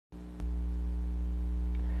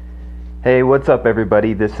Hey, what's up,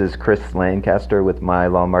 everybody? This is Chris Lancaster with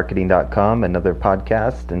MyLawMarketing.com, another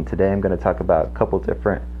podcast, and today I'm going to talk about a couple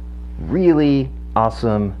different really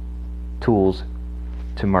awesome tools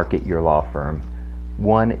to market your law firm.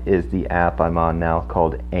 One is the app I'm on now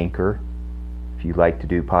called Anchor. If you like to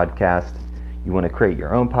do podcasts, you want to create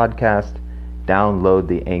your own podcast, download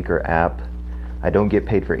the Anchor app. I don't get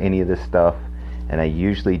paid for any of this stuff, and I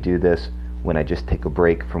usually do this when I just take a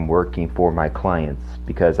break from working for my clients,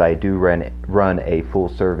 because I do run a full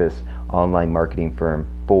service online marketing firm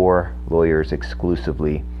for lawyers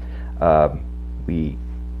exclusively. We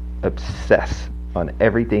obsess on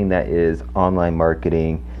everything that is online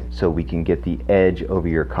marketing so we can get the edge over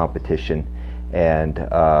your competition. And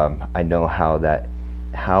I know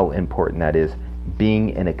how important that is, being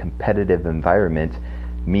in a competitive environment,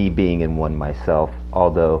 me being in one myself,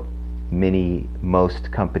 although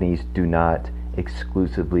most companies do not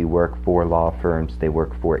exclusively work for law firms. They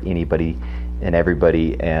work for anybody and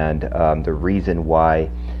everybody, and the reason why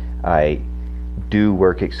I do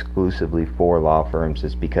work exclusively for law firms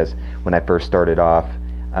is because when I first started off,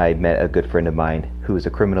 I met a good friend of mine who is a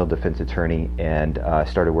criminal defense attorney, and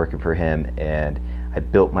started working for him, and I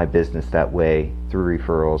built my business that way through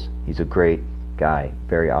referrals. He's a great guy,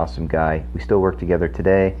 very awesome guy. We still work together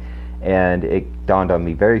today. And it dawned on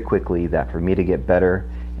me very quickly that for me to get better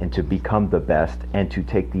and to become the best and to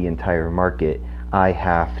take the entire market, I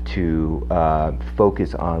have to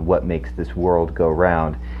focus on what makes this world go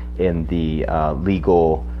round in the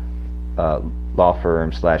legal law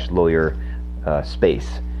firm / lawyer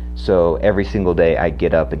space. So every single day I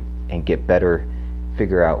get up and get better,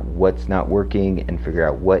 figure out what's not working and figure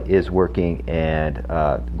out what is working, and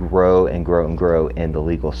grow and grow and grow in the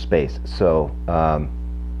legal space. So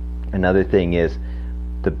another thing is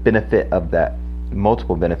the benefit of that,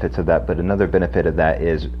 multiple benefits of that, but another benefit of that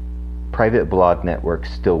is private blog networks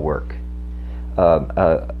still work.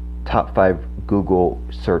 Top 5 Google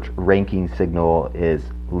search ranking signal is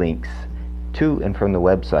links to and from the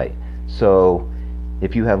website. So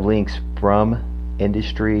if you have links from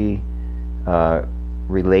industry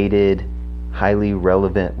related, highly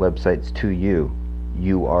relevant websites to you,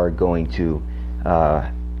 you are going to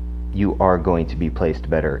be placed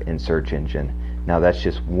better in search engine. Now that's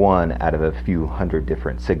just one out of a few hundred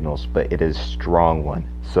different signals, but it is a strong one.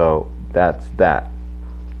 So that's that.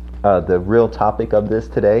 The real topic of this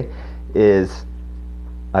today is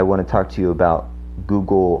I want to talk to you about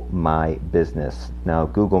Google My Business. Now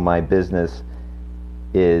Google My Business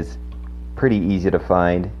is pretty easy to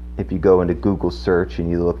find. If you go into Google search and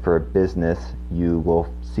you look for a business, you will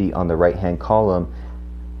see on the right hand column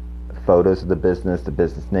photos of the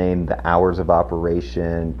business name, the hours of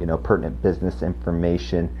operation, pertinent business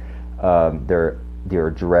information, their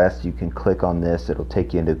address. You can click on this, it'll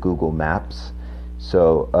take you into Google Maps.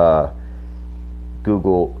 So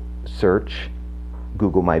Google search,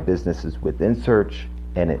 Google My Business is within search,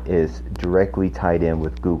 and it is directly tied in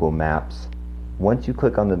with Google Maps. Once you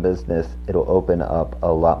click on the business, it'll open up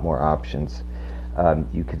a lot more options.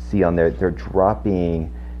 You can see on there they're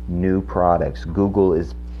dropping new products. Google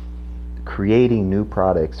is creating new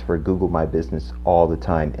products for Google My Business all the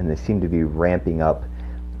time, and they seem to be ramping up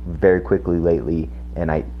very quickly lately.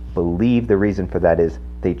 And I believe the reason for that is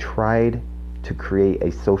they tried to create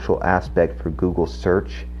a social aspect for Google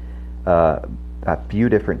search a few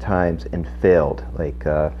different times and failed. Like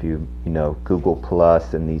if you Google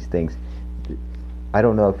Plus and these things, I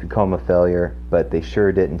don't know if you call them a failure, but they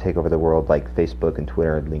sure didn't take over the world like Facebook and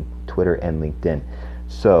Twitter and LinkedIn.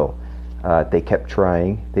 So they kept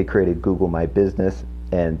trying. They created Google My Business,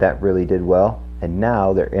 and that really did well. And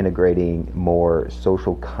now they're integrating more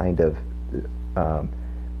social kind of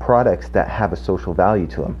products that have a social value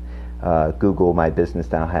to them. Google My Business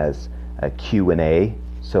now has a Q&A.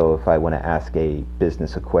 So if I want to ask a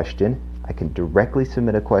business a question, I can directly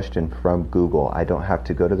submit a question from Google. I don't have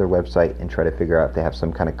to go to their website and try to figure out if they have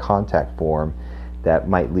some kind of contact form that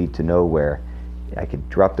might lead to nowhere. I could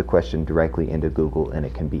drop the question directly into Google and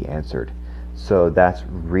it can be answered. So that's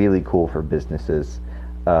really cool for businesses.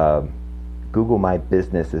 Google My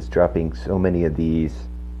Business is dropping so many of these.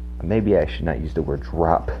 Maybe I should not use the word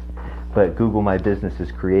drop, but Google My Business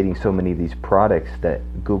is creating so many of these products that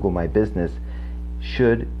Google My Business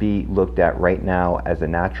should be looked at right now as a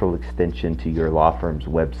natural extension to your law firm's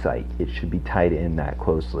website. It should be tied in that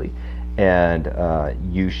closely. And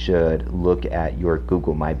you should look at your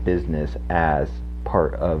Google My Business as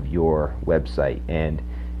part of your website and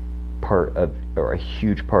a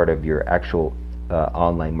huge part of your actual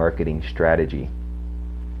online marketing strategy.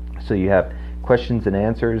 So you have questions and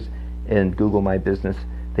answers in Google My Business.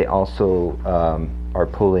 They also are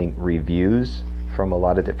pulling reviews from a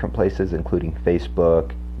lot of different places, including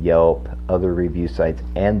Facebook, Yelp, other review sites,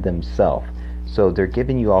 and themselves. So they're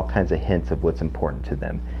giving you all kinds of hints of what's important to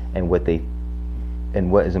them, and what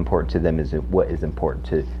is important to them is what is important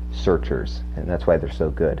to searchers, and that's why they're so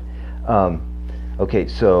good. Okay,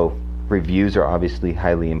 so reviews are obviously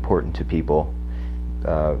highly important to people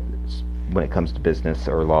when it comes to business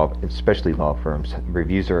or law, especially law firms.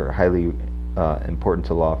 Reviews are highly important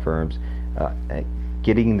to law firms.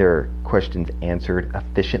 Getting their questions answered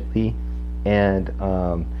efficiently, and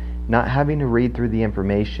not having to read through the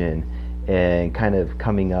information and kind of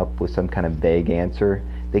coming up with some kind of vague answer.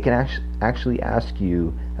 They can actually ask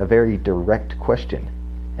you a very direct question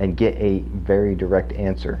and get a very direct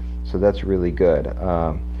answer. So that's really good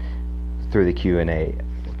through the Q&A.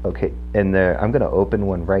 Okay, and I'm going to open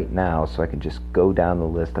one right now so I can just go down the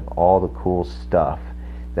list of all the cool stuff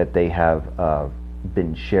that they have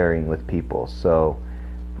been sharing with people. So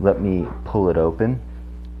let me pull it open,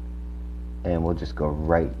 and we'll just go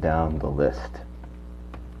right down the list.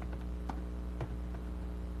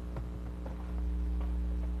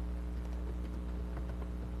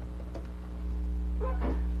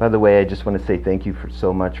 By the way, I just want to say thank you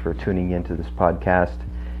so much for tuning into this podcast.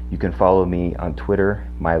 You can follow me on Twitter,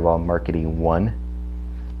 MyLawMarketing1.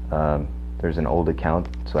 There's an old account,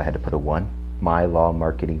 so I had to put a 1.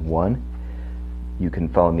 MyLawMarketing1. You can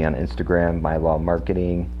follow me on Instagram,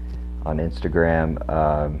 MyLawMarketing. On Instagram,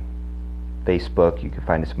 Facebook, you can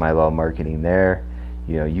find us MyLawMarketing there.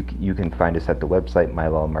 You know, you can find us at the website,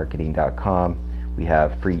 MyLawMarketing.com. We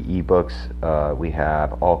have free ebooks. We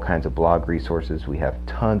have all kinds of blog resources. We have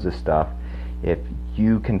tons of stuff. If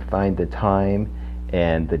you can find the time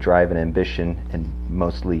and the drive and ambition, and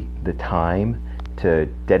mostly the time, to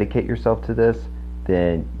dedicate yourself to this,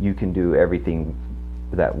 then you can do everything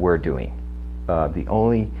that we're doing. The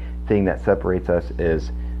only thing that separates us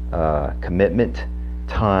is commitment,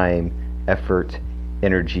 time, effort,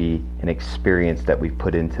 energy, and experience that we've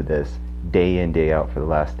put into this day in, day out for the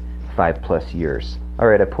last 5+ years. All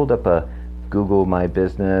right, I pulled up a Google My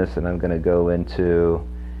Business, and I'm going to go into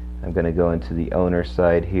the owner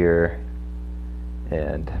side here,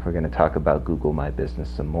 and we're going to talk about Google My Business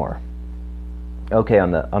some more. Okay,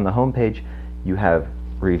 on the home page, you have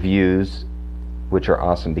reviews, which are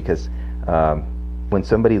awesome because when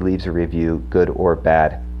somebody leaves a review, good or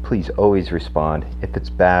bad, please always respond. If it's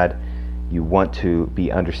bad, you want to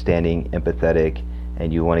be understanding, empathetic,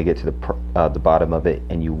 and you want to get to the bottom of it,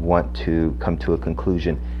 and you want to come to a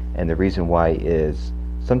conclusion. And the reason why is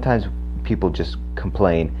sometimes people just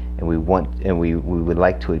complain, and we would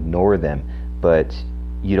like to ignore them, but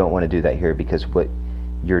you don't want to do that here, because what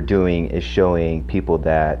you're doing is showing people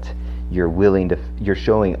that you're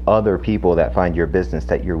showing other people that find your business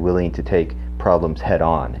that you're willing to take problems head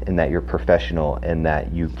on, and that you're professional, and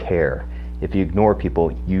that you care. If you ignore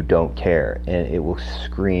people, you don't care, and it will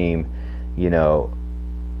scream,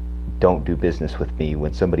 don't do business with me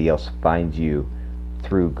when somebody else finds you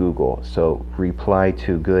through Google. So reply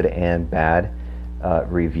to good and bad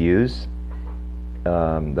reviews.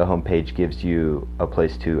 The homepage gives you a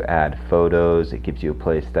place to add photos. It gives you a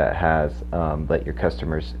place that has that your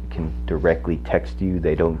customers can directly text you.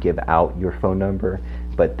 They don't give out your phone number,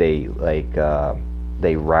 but they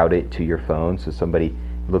route it to your phone. So somebody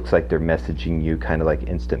looks like they're messaging you, kind of like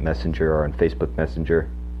Instant Messenger or on Facebook Messenger,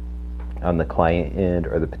 on the client end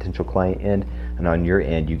or the potential client end, and on your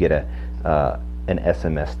end you get an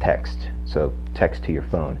SMS text, so text to your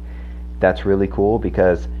phone. That's really cool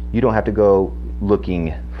because you don't have to go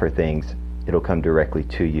looking for things. It'll come directly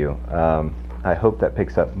to you. I hope that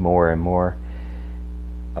picks up more and more.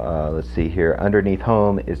 Let's see here. Underneath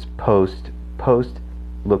home is post. Post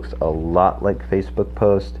looks a lot like Facebook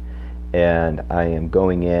post, and I am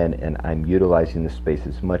going in and I'm utilizing the space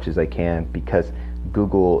as much as I can because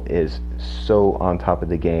Google is so on top of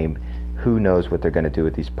the game. Who knows what they're going to do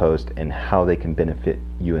with these posts and how they can benefit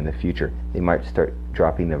you in the future. They might start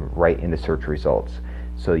dropping them right into search results.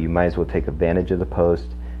 So you might as well take advantage of the post,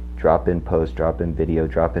 drop in video,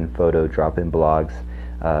 drop in photo, drop in blogs,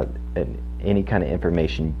 and any kind of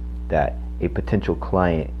information that a potential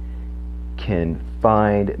client can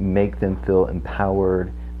find, make them feel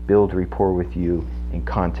empowered, build rapport with you, and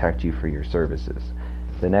contact you for your services.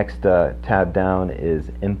 The next tab down is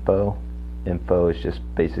info. Info is just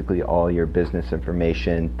basically all your business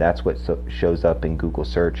information. That's what shows up in Google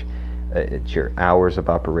search. It's your hours of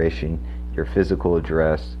operation, your physical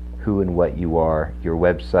address, who and what you are, your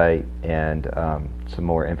website, and some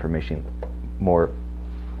more information, more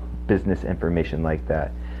business information like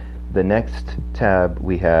that. The next tab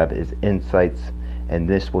we have is insights, and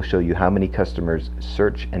this will show you how many customers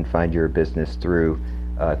search and find your business through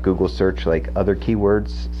Google search like other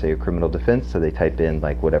keywords, say a criminal defense, so they type in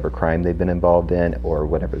like whatever crime they've been involved in or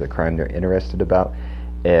whatever the crime they're interested about,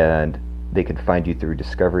 and they can find you through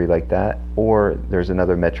discovery like that. Or there's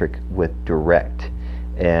another metric with direct,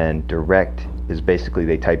 and direct is basically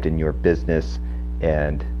they typed in your business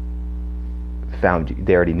and found you.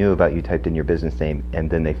 They already knew about you, typed in your business name, and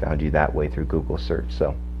then they found you that way through Google search.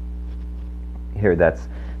 So here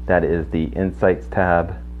that is the Insights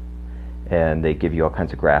tab, and they give you all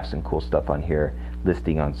kinds of graphs and cool stuff on here,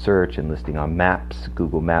 listing on search and listing on maps.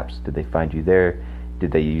 Google Maps, did they find you there?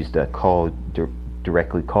 Did they use the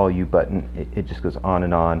directly call you button? It just goes on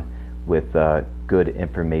and on with good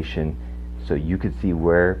information, so you can see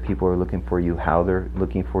where people are looking for you, how they're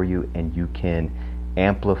looking for you, and you can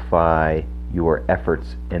amplify your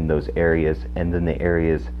efforts in those areas, and then the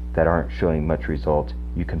areas that aren't showing much result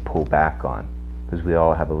you can pull back on, because we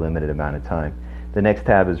all have a limited amount of time. The next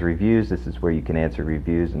tab is reviews. This is where you can answer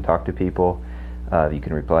reviews and talk to people. You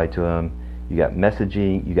can reply to them. You got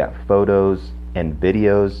messaging, you got photos and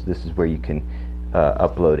videos. This is where you can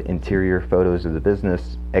upload interior photos of the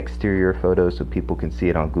business, exterior photos so people can see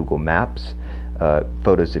it on Google Maps,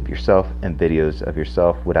 photos of yourself and videos of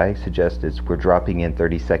yourself. What I suggest is we're dropping in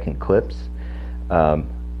 30-second clips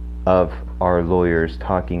of our lawyers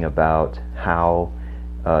talking about how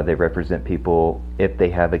they represent people, if they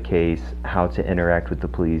have a case, how to interact with the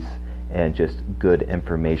police, and just good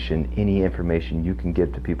information, any information you can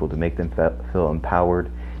give to people to make them feel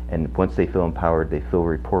empowered. And once they feel empowered, they feel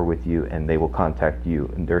rapport with you, and they will contact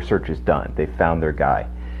you, and their search is done. They found their guy.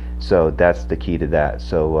 So that's the key to that.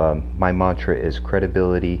 So my mantra is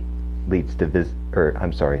credibility leads to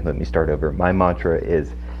let me start over. My mantra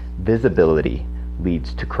is visibility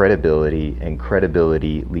leads to credibility, and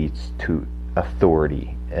credibility leads to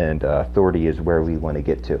authority, and authority is where we want to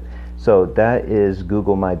get to. So that is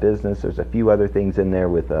Google My Business. There's a few other things in there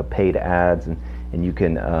with paid ads, and you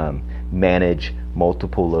can manage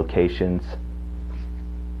multiple locations.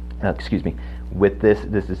 With this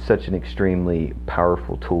is such an extremely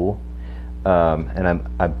powerful tool, and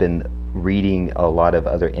I've been reading a lot of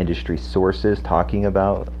other industry sources talking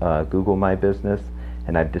about Google My Business,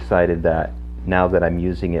 and I've decided that now that I'm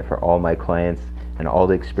using it for all my clients and all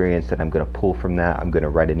the experience that I'm going to pull from that, I'm going to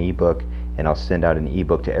write an ebook, and I'll send out an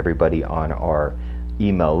ebook to everybody on our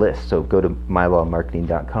email list. So go to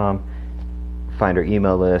mylawmarketing.com, find our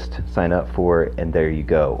email list, sign up for it, and there you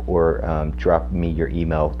go. Or drop me your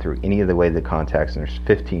email through any of the ways that contacts, and there's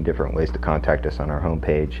 15 different ways to contact us on our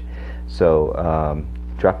homepage. So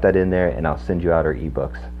drop that in there, and I'll send you out our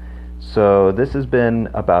ebooks. So this has been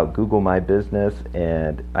about Google My Business,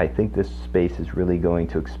 and I think this space is really going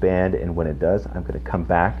to expand, and when it does, I'm going to come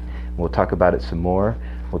back and we'll talk about it some more.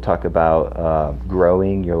 We'll talk about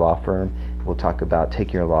growing your law firm. We'll talk about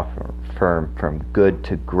taking your law firm from good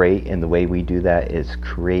to great, and the way we do that is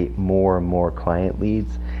create more and more client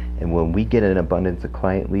leads. And when we get an abundance of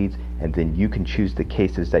client leads, and then you can choose the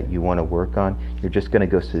cases that you want to work on, you're just going to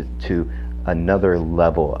go to another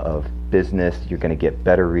level of business. You're going to get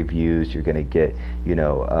better reviews. You're going to get,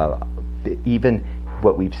 even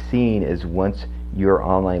what we've seen is once your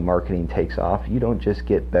online marketing takes off, you don't just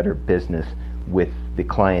get better business with the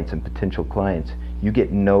clients and potential clients. You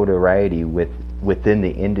get notoriety within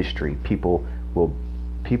the industry. People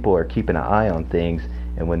are keeping an eye on things,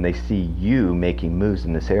 and when they see you making moves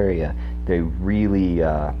in this area, they really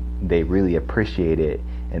appreciate it.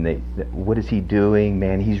 And what is he doing?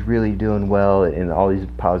 Man, he's really doing well, and all these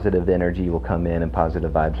positive energy will come in and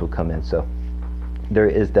positive vibes will come in. So there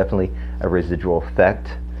is definitely a residual effect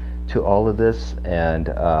to all of this, and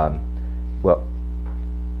well,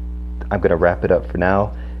 I'm going to wrap it up for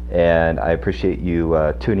now, and I appreciate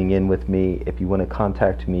you tuning in with me. If you want to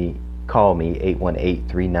contact me, call me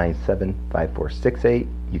 818-397-5468.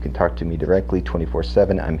 You can talk to me directly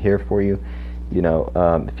 24/7. I'm here for you.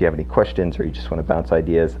 If you have any questions or you just want to bounce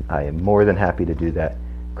ideas, I am more than happy to do that.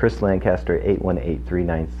 Chris Lancaster,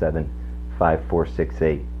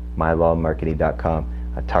 818-397-5468, mylawmarketing.com.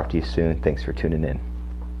 I'll talk to you soon. Thanks for tuning in.